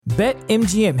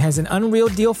BetMGM has an unreal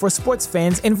deal for sports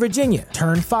fans in Virginia.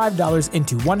 Turn $5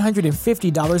 into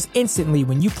 $150 instantly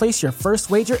when you place your first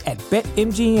wager at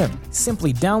BetMGM.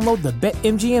 Simply download the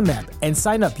BetMGM app and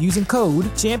sign up using code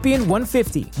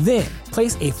Champion150. Then,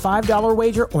 place a $5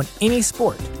 wager on any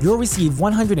sport. You'll receive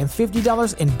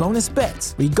 $150 in bonus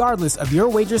bets, regardless of your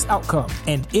wager's outcome.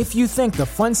 And if you think the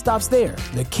fun stops there,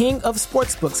 the King of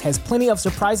Sportsbooks has plenty of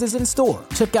surprises in store.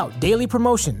 Check out daily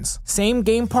promotions,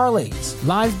 same-game parlays,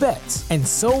 live bets, and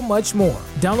so much more.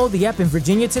 Download the app in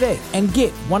Virginia today and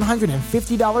get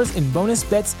 $150 in bonus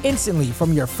bets instantly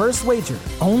from your first wager.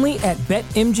 Only at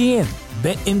BetMGM.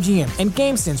 BetMGM and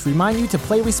GameSense remind you to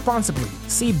play responsibly.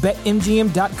 See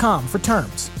BetMGM.com for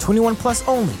terms. 21 plus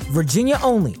only. Virginia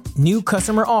only. New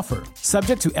customer offer.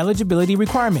 Subject to eligibility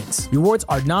requirements. Rewards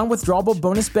are non-withdrawable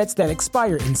bonus bets that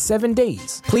expire in 7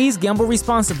 days. Please gamble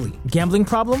responsibly. Gambling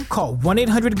problem? Call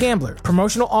 1-800-GAMBLER.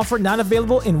 Promotional offer not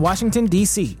available in Washington,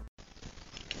 D.C.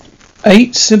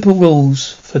 8 Simple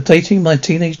Rules for Dating My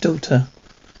Teenage Daughter.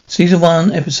 Season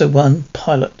 1, Episode 1,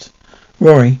 Pilot.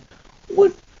 Rory.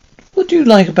 What do you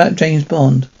like about James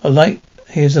Bond? I like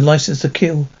here's a license to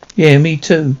kill. Yeah, me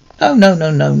too.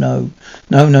 No.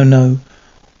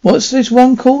 What's this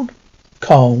one called?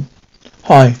 Carl.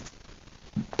 Hi.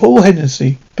 Paul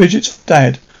Hennessy, Bridget's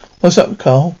dad. What's up,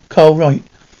 Carl? Carl Wright.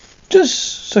 Just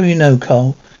so you know,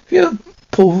 Carl, if you ever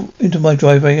pull into my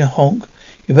driveway and honk,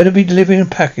 you better be delivering a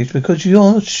package because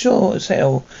you're sure as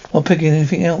hell not picking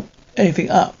anything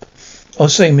up. I'll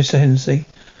say, Mr. Hennessy.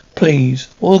 Please,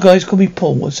 all the guys call me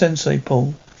Paul or Sensei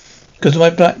Paul because of my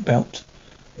black belt.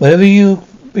 Whatever you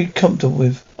be comfortable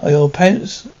with. Are your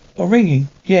pants ringing?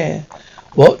 Yeah.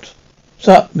 What's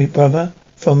up, me brother?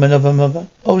 From another mother?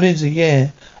 Oh, Lindsay,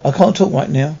 yeah. I can't talk right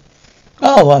now.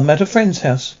 Oh, I'm at a friend's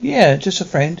house. Yeah, just a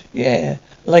friend. Yeah.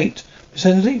 Late. Miss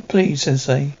Hennessy, please,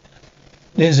 Sensei.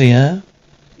 Lindsay, huh?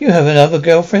 You have another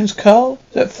girlfriend, Carl?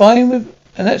 That's fine with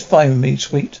me,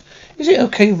 sweet. Is it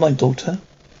okay with my daughter?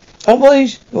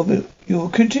 Otherwise, you will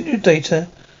continue to date her,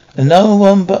 and no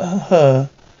one but her,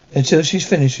 until she's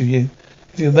finished with you.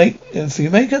 If you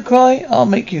make her cry, I'll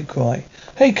make you cry.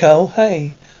 Hey, Carl,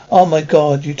 hey. Oh my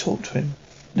God, you talk to him.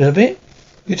 Little bit?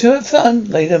 You two have fun?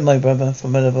 Later, my brother,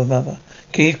 from another mother.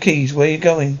 Keys, where you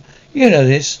going? You know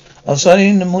this. I'm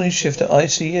starting the morning shift at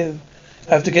ICU.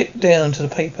 I have to get down to the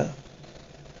paper.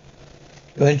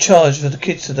 You're in charge of the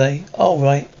kids today. All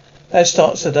right. That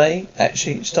starts today.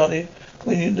 Actually, it started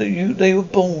when they were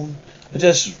born. I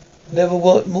just never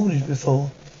worked mornings before.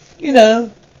 You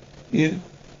know, you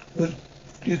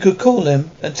could call them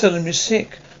and tell them you're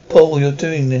sick. Paul, you're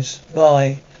doing this.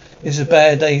 Bye. It's a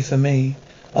bad day for me.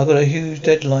 I've got a huge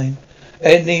deadline.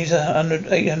 Ed needs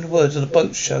 800 words of the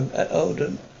boat show at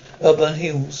Urban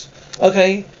Hills.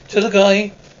 Okay, tell the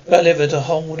guy that liver to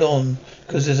hold on,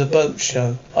 'cause there's a boat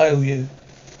show. I owe you.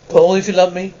 Paul, if you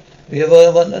love me, if you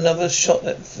ever want another shot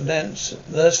at Nurse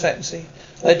Fancy,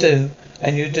 I do,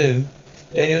 and you do.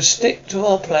 Then you'll stick to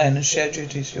our plan and share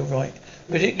duties, you're right.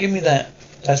 Bridget, give me that.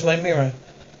 That's my mirror.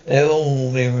 They're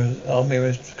all mirrors, our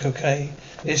mirrors, okay?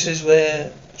 This is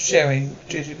where sharing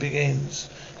duty begins.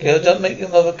 Girl, don't make your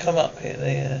mother come up here,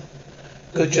 there.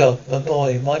 Good job, my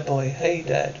boy. Hey,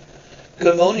 Dad.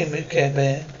 Good morning, Miss Care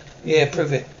Bear. Yeah,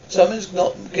 prove it. Someone's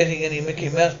not getting any Mickey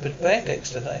Mouse but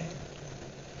pancakes today.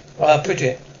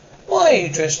 Bridget, why are you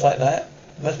dressed like that?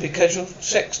 Must be casual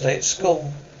sex day at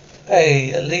school.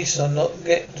 Hey, at least I'm not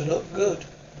getting to look good.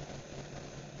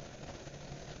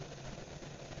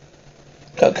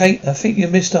 Cupcake, I think you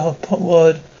missed a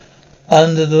word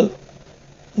under the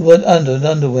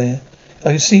underwear. I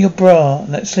can see your bra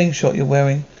and that slingshot you're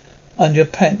wearing. Under your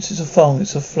pants, it's a thong,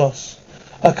 it's a floss.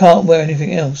 I can't wear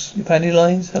anything else. Your panty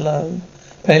lines? Hello?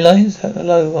 Panty lines?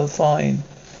 Hello, I'm fine.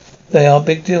 They are a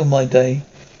big deal my day.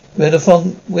 We're the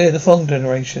thong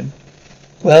generation.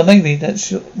 Well, maybe that's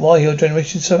why your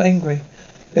generation's so angry.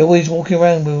 They're always walking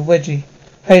around with a wedgie.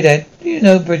 Hey, Dad, do you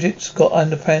know Bridget's got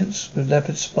underpants with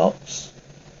leopard spots?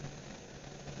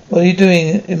 What are you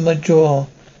doing in my drawer?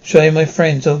 Showing my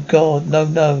friends. Oh, God, no,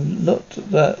 not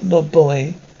that, not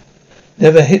boy.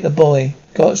 Never hit the boy.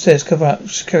 Go upstairs, cover up,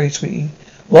 scary sweetie.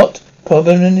 What?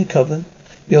 Problem in the coven?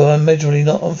 You're immeasurably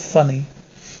not funny.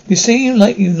 You seem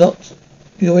like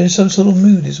you're in some sort of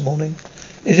mood this morning.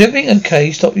 Is everything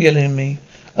okay? Stop yelling at me.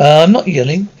 I'm not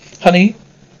yelling. Honey,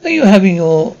 are you having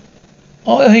your,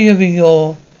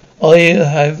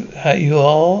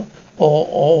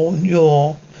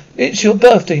 it's your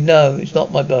birthday. No, it's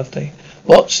not my birthday.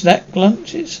 What, snack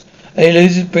lunches? Any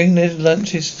losers bring their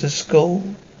lunches to school?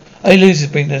 I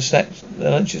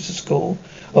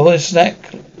want a snack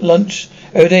lunch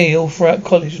every day all throughout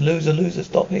college. Loser,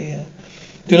 stop here.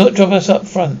 Do not drop us up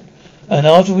front. And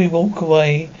after we walk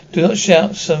away, do not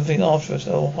shout something after us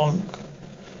or honk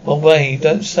or wave.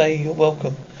 Don't say you're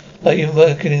welcome, like you're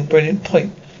working in a brilliant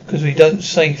point, because we don't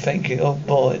say thank you. Oh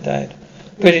boy, Dad.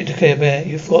 Brilliant to Care Bear.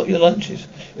 You forgot your lunches.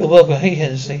 You're welcome. Hey,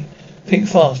 Hennessy. Think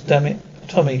fast, damn it.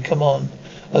 Tommy, come on.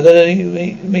 I got a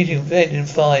meeting with Ed in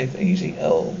 5. Easy.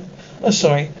 Oh, I'm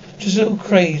sorry. Just a little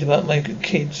craze about my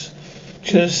kids.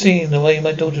 Should have seen the way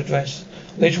my daughter dressed.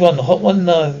 Which one? The hot one?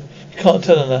 No. You can't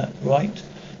tell her that, right?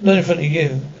 Not in front of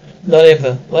you. Not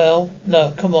ever. Well,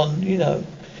 no, come on, you know.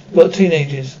 You've got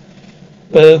teenagers.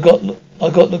 But I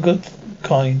got the good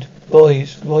kind.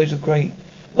 Boys are great.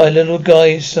 My little guy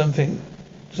is something.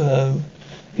 So,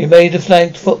 he made the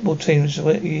flagged football team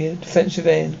defensive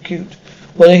end. Cute.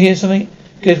 Want to hear something?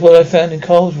 Guess what I found in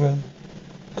Carl's room?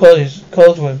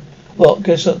 Carl's room. What?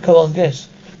 Guess what? Come on, guess.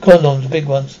 Condoms, big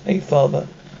ones. Hey, father.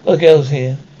 Got girls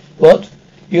here. What?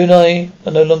 You and I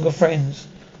are no longer friends.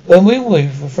 When we were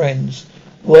friends.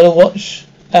 Want to watch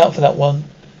out for that one?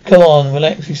 Come on,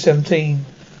 relax. He's 17.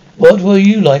 What were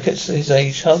you like at his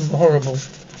age? Horrible.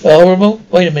 Horrible?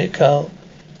 Wait a minute, Carl.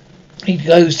 He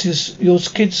goes to your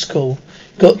kid's school.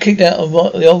 Got kicked out of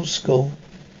the old school.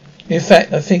 In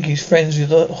fact, I think he's friends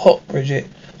with Hot Bridget.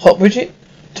 Hot Bridget?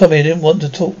 Tommy, I didn't want to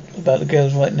talk about the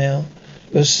girls right now.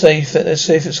 They're safe at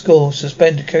school.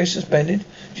 Suspended. Kerry suspended.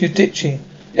 She's ditchy.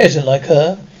 He doesn't like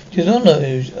her. She's an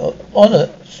honor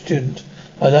student.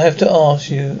 I have to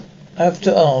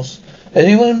ask.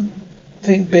 Anyone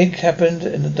think big happened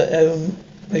in the home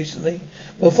recently?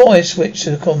 Before I switch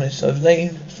to the communists, I've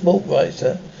named Sport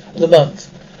Writer of the Month.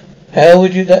 How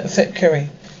would that affect Kerry?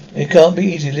 It can't be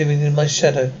easy living in my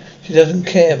shadow. She doesn't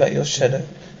care about your shadow.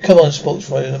 Come on, Sports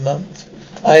Writer of the Month.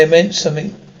 I meant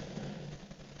something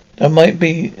that might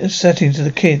be upsetting to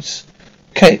the kids.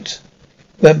 Kate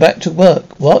went back to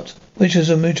work. What? Which was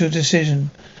a mutual decision.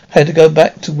 Had to go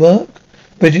back to work?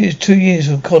 Bridget is 2 years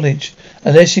from college.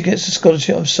 Unless she gets a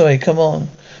scholarship, I'm sorry. Come on.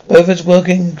 Both of us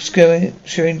working,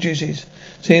 sharing duties.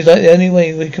 Seems like the only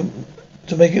way we can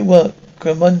to make it work.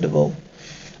 Commendable.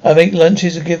 I make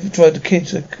lunches and try the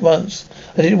kids once.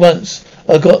 I did it once.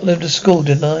 I got them to school,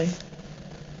 didn't I?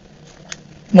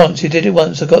 Once, you did it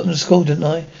once. I got them to school, didn't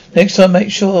I? Next time,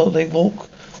 make sure they walk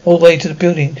all the way to the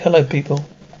building. Hello, people.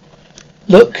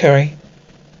 Look, Kerry.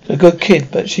 She's a good kid,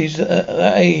 but she's at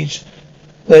that age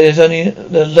where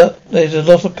there's a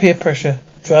lot of peer pressure,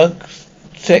 drugs,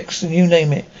 sex, and you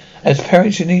name it. As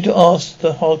parents, you need to ask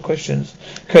the hard questions.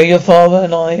 Kerry, your father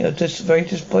and I are just very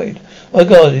disappointed. Oh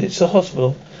God, it's a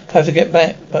hospital. I have to get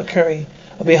back. But Kerry,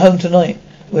 I'll be home tonight.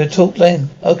 We'll talk then.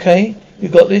 Okay? You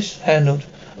got this? Handled.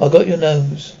 I got your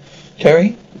nose.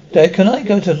 Kerry? Dad, can I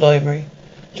go to the library?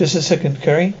 Just a second,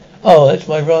 Kerry. Oh, that's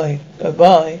my ride.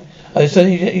 Goodbye. I said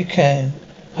that you can.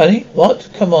 Honey? What?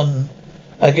 Come on.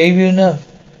 I gave you enough.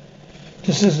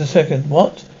 Just a second.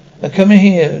 What? I come in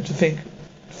here to think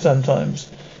sometimes.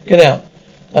 Get out.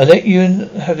 I let you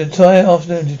have the entire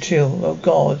afternoon to chill. Oh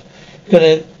God. You're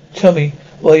gonna tell me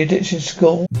why you're ditching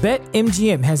school?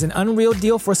 BetMGM has an unreal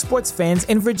deal for sports fans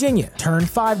in Virginia. Turn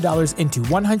 $5 into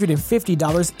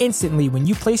 $150 instantly when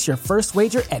you place your first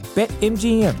wager at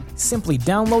BetMGM. Simply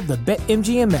download the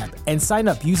BetMGM app and sign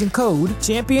up using code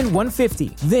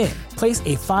Champion150. Then, place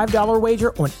a $5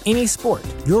 wager on any sport.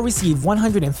 You'll receive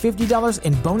 $150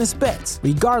 in bonus bets,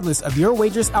 regardless of your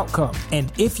wager's outcome.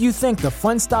 And if you think the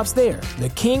fun stops there, the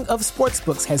king of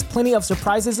sportsbooks has plenty of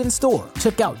surprises in store.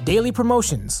 Check out daily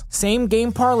promotions,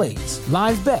 same-game parlays,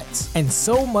 live bets, and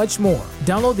so much more.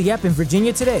 Download the app in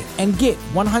Virginia today and get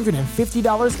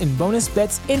 $150 in bonus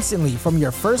bets instantly from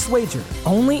your first wager.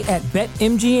 Only at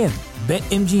BetMGM.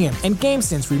 BetMGM and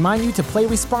GameSense remind you to play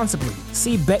responsibly.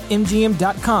 See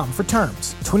BetMGM.com for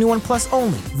terms. 21 plus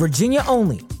only. Virginia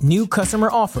only. New customer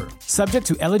offer. Subject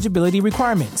to eligibility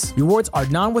requirements. Rewards are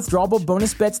non-withdrawable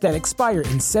bonus bets that expire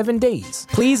in 7 days.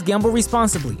 Please gamble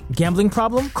responsibly. Gambling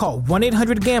problem? Call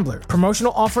 1-800-GAMBLER.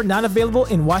 Promotional offer not available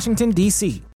in Washington,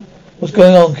 D.C. What's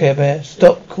going on, Care Bear?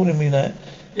 Stop calling me that.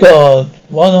 God,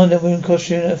 100 women cost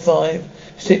you at 5,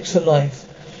 6 for life.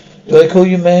 Do I call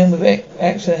you man with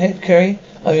axe and head, Kerry?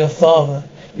 I'm your father.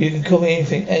 You can call me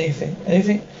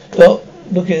anything. Stop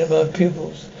looking at my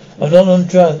pupils. I'm not on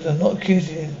drugs. I'm not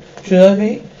accusing you. Should I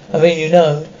be? I mean, you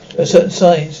know, there are certain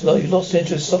signs, like you lost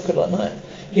interest in soccer like that.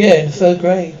 Yeah, in the 3rd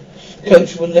grade.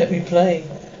 Coach wouldn't let me play.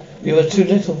 You were too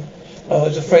little. I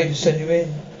was afraid to send you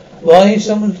in. Why is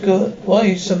something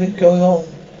going on?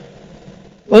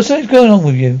 Well, something's going on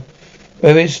with you.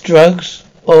 Whether it's drugs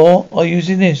or are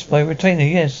using this, my retainer,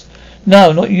 yes.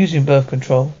 No, not using birth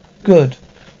control. Good.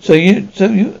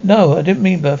 No, I didn't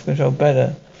mean birth control.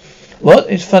 Better. What?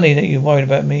 It's funny that you're worried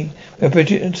about me. When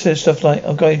Bridget says stuff like,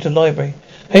 I'm going to the library.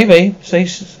 Hey, babe.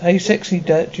 Hey, sexy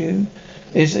dad, you.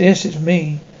 Yes, it's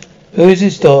me. Who is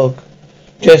this dog?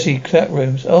 Jesse, chat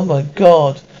rooms. Oh my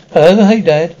God. Hello, hey,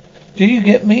 Dad. Did you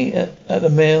get me at the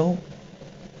mill?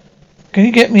 Can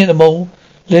you get me at the mall?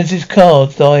 Lindsay's car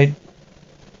died.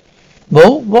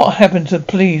 Well, what happened to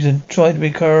please and try to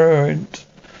be coherent?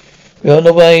 We're on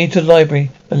the way to the library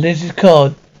and Lindsay's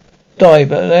car died,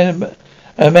 but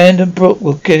Amanda and Brooke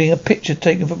were getting a picture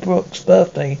taken for Brooke's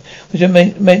birthday, which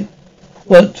I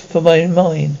want for my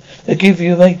mind. They give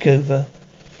you a makeover.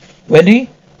 Wendy,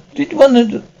 did one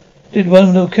of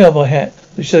the cowboy hat,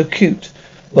 which was so cute.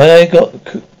 When I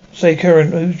say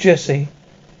Karen, who's Jesse?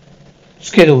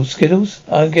 Skittles?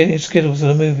 I'm getting Skittles for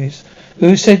the movies.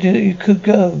 Who said you could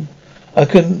go? I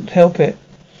couldn't help it.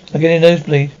 I'm getting a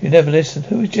nosebleed. You never listened.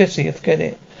 Who is Jesse? I forget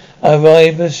it. I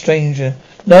arrive a stranger.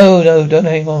 No, don't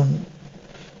hang on.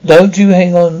 Don't you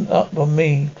hang on up on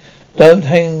me. Don't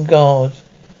hang guard.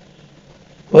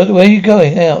 Where are you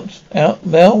going? Out,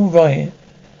 Mel? Right.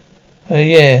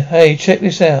 Yeah. Hey, check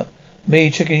this out. Me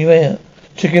checking you out.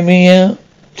 Checking me out?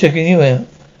 Checking you out.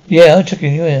 Yeah, I'm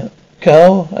checking you out.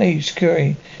 Carl, hey,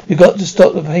 security. You got to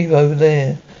stop the people over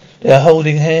there. They're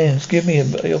holding hands. Give me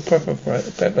your pepper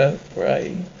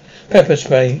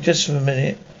spray. Just for a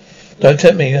minute. Don't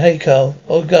tempt me. Hey, Carl.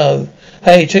 I'll go.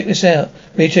 Hey, check this out.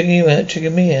 Me checking you out.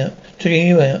 Checking me out. Checking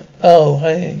you out. Oh,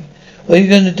 hey. What are you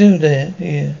going to do there?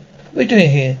 Here. What are you doing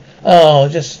here? Oh,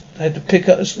 just had to pick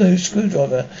up a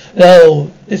screwdriver.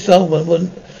 No, this old one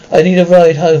wouldn't. I need a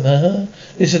ride home, huh?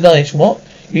 This is nice. What?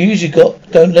 You usually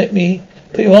don't let me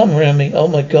put your arm around me. Oh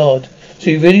my God. So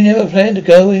you really never planned to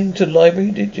go into the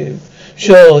library, did you?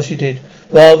 Sure, she did.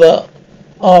 Rather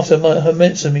after her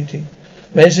Mensa meeting.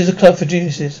 Mensa is a club for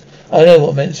geniuses. I know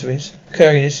what Mensa is.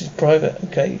 Carrie, this is private,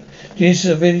 okay?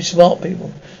 Geniuses are really smart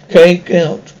people. Carrie, get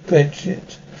out,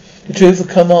 Bridget. The truth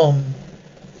will come on.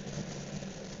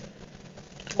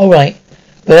 Alright.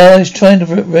 But I was trying to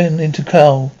run into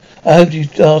Carl. I hoped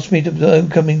you'd ask me to the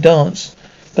homecoming dance.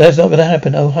 But that's not going to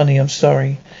happen. Oh, honey, I'm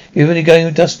sorry. You're really going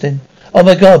with Dustin? Oh,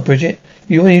 my God, Bridget.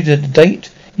 You really did a date?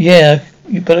 Yeah,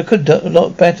 but I could have done a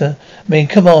lot better. I mean,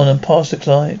 come on and pass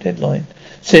the deadline.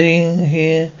 Sitting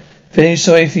here, feeling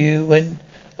sorry for you when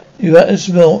you had to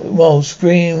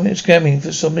scamming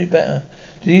for somebody better.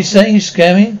 Did he say he's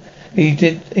scamming? He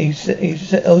did. He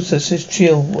also says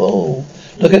chill. Whoa.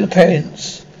 Look at the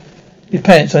pants. Your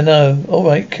pants, I know. All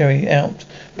right, Kerry, out.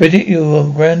 Bridget, you were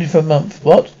grounded for a month.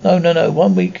 What? No.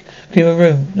 1 week. Clean my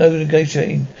room. No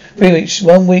negotiating. 3 weeks.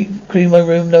 1 week. Clean my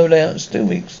room. No allowance. 2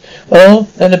 weeks. Well,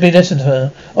 that'll be less than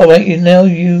her. All right,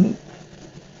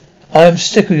 I am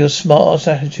sick of your smart ass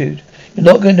attitude. You're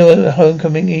not going to a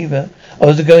homecoming either. I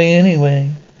was going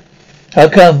anyway. How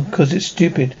come? 'Cause it's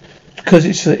stupid. 'Cause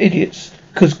it's for idiots.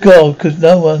 'Cause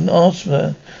no one asked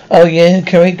her. Oh yeah,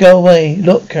 Kerry, go away.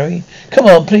 Look, Kerry. Come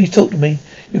on, please talk to me.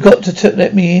 You've got to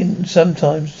let me in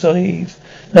sometimes. Sorry.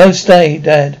 No, stay,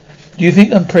 Dad. Do you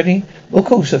think I'm pretty? Well, of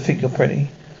course I think you're pretty.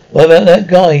 What about that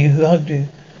guy who hugged you?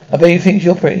 I bet he thinks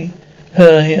you're pretty.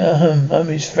 I'm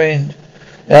his friend.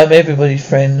 I'm everybody's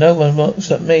friend. No one looks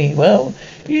at me. Well,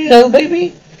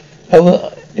 baby. Oh,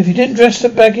 well, if you didn't dress so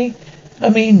baggy, I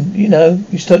mean,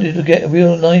 you started to get a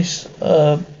real nice,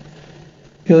 you'll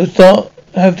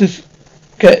have to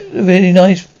get a really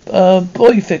nice,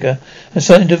 boy figure and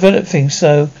starting to develop things.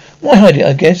 So, why hide it,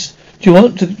 I guess? Do you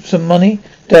want some money?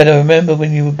 Dad, I remember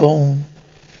when you were born.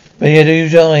 When you had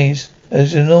huge eyes.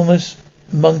 Those enormous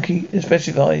monkey,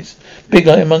 expressive eyes. Big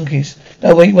like monkeys.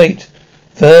 Now, wait.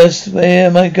 First, where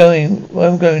am I going? Where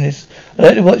am I going this? I'd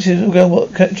like to watch this girl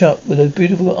catch up with those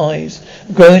beautiful eyes.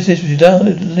 I'm growing into this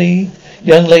undoubtedly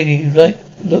young lady who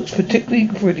looks particularly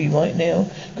pretty right now.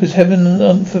 Because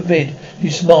heaven forbid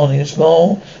she's smiling. A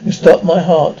smile and stop my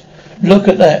heart. Look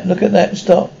at that,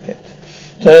 stop it.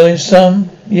 So in sum,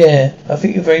 yeah, I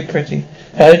think you're very pretty.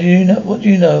 How do you know? What do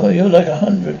you know? You're like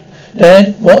 100.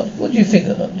 Dad, what do you think?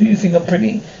 Do you think I'm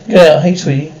pretty? Get out, hey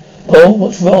sweetie. Oh,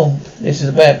 what's wrong? This is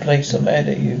a bad place. I'm mad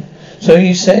at you. So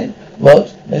you said,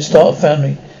 what? Let's start a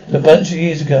family. A bunch of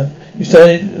years ago. You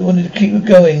wanted to keep it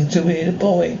going until we had a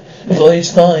boy. The boy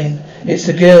is fine. It's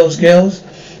the girls.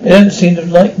 They don't seem to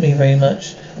like me very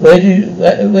much. Where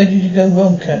did you go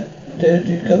wrong, Cat?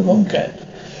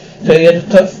 So you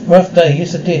had a rough day.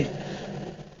 Yes, I did.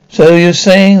 So you're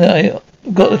saying that I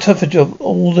got the tougher job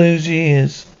all those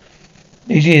years?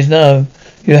 These years, no.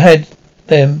 You had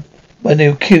them when they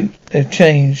were cute. They've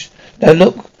changed. Now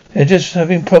look, they're just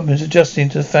having problems adjusting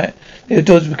to the fact that your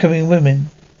daughters are becoming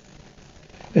women.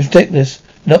 It's ridiculous.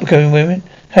 Not becoming women.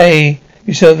 Hey,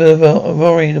 you said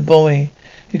Rory the boy.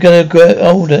 You're going to grow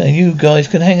older and you guys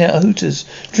can hang out at Hooters,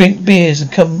 drink beers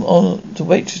and come on to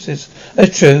waitresses.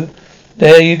 That's true.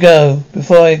 There you go.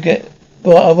 But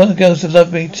I want girls to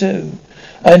love me too.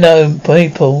 I know,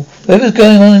 people. Whatever's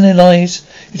going on in their lives,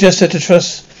 you just have to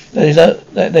trust that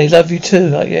they love you too.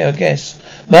 Like, yeah, I guess.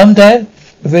 Mum, Dad,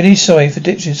 I'm really sorry for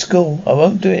ditching school. I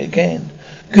won't do it again.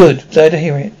 Good. Glad to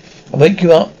hear it. I'll wake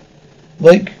you up.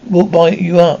 Walk by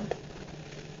you up.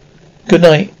 Good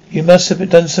night. You must have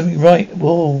done something right.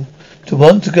 Whoa. To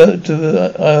want to go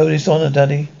to I owe this honor,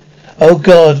 Daddy. Oh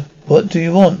God, what do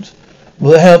you want?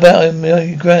 Well, how about I'm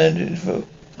only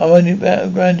about a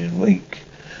grounded week.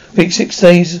 6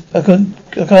 days. I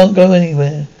can't go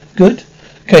anywhere. Good.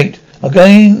 Kate, I'm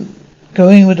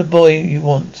going with the boy you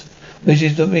want, which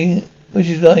is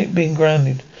like being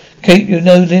grounded. Kate, you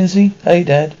know Lindsay? Hey,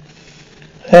 Dad.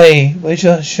 Hey, where's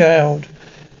your child?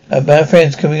 My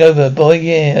friend's coming over. Boy,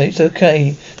 yeah, it's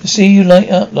okay to see you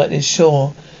light up like this,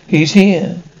 sure. He's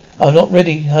here. I'm not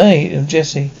ready. Hey, I'm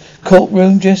Jesse.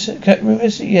 Courtroom, Jesse?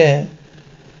 Yeah.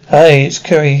 Hey, it's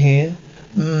Kerry here.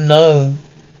 No.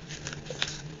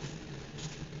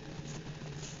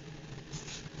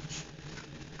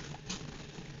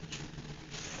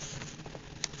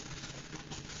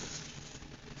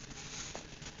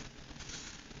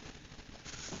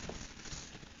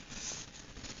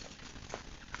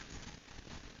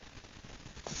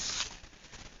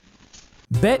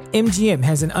 BetMGM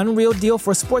has an unreal deal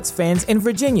for sports fans in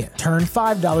Virginia. Turn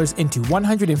 $5 into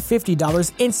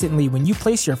 $150 instantly when you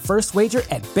place your first wager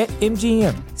at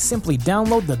BetMGM. Simply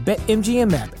download the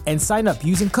BetMGM app and sign up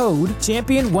using code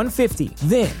Champion150.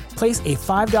 Then, place a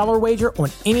 $5 wager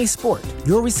on any sport.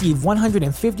 You'll receive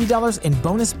 $150 in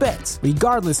bonus bets,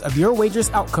 regardless of your wager's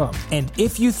outcome. And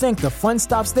if you think the fun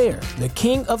stops there, the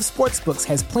king of sportsbooks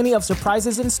has plenty of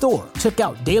surprises in store. Check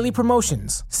out daily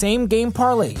promotions, same-game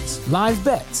parlays, live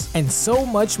bets, and so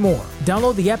much more.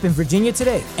 Download the app in Virginia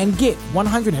today and get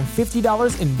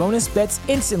 $150 in bonus bets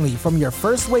instantly from your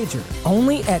first wager.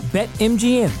 Only at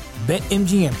BetMGM.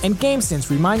 BetMGM and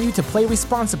GameSense remind you to play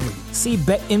responsibly. See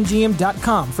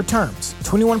BetMGM.com for terms.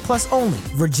 21 plus only.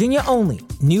 Virginia only.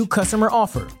 New customer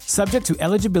offer. Subject to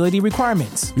eligibility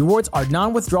requirements. Rewards are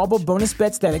non-withdrawable bonus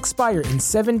bets that expire in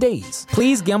 7 days.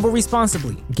 Please gamble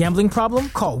responsibly. Gambling problem?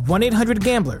 Call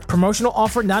 1-800-GAMBLER. Promotional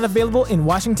offer not available in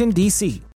Washington, D.C.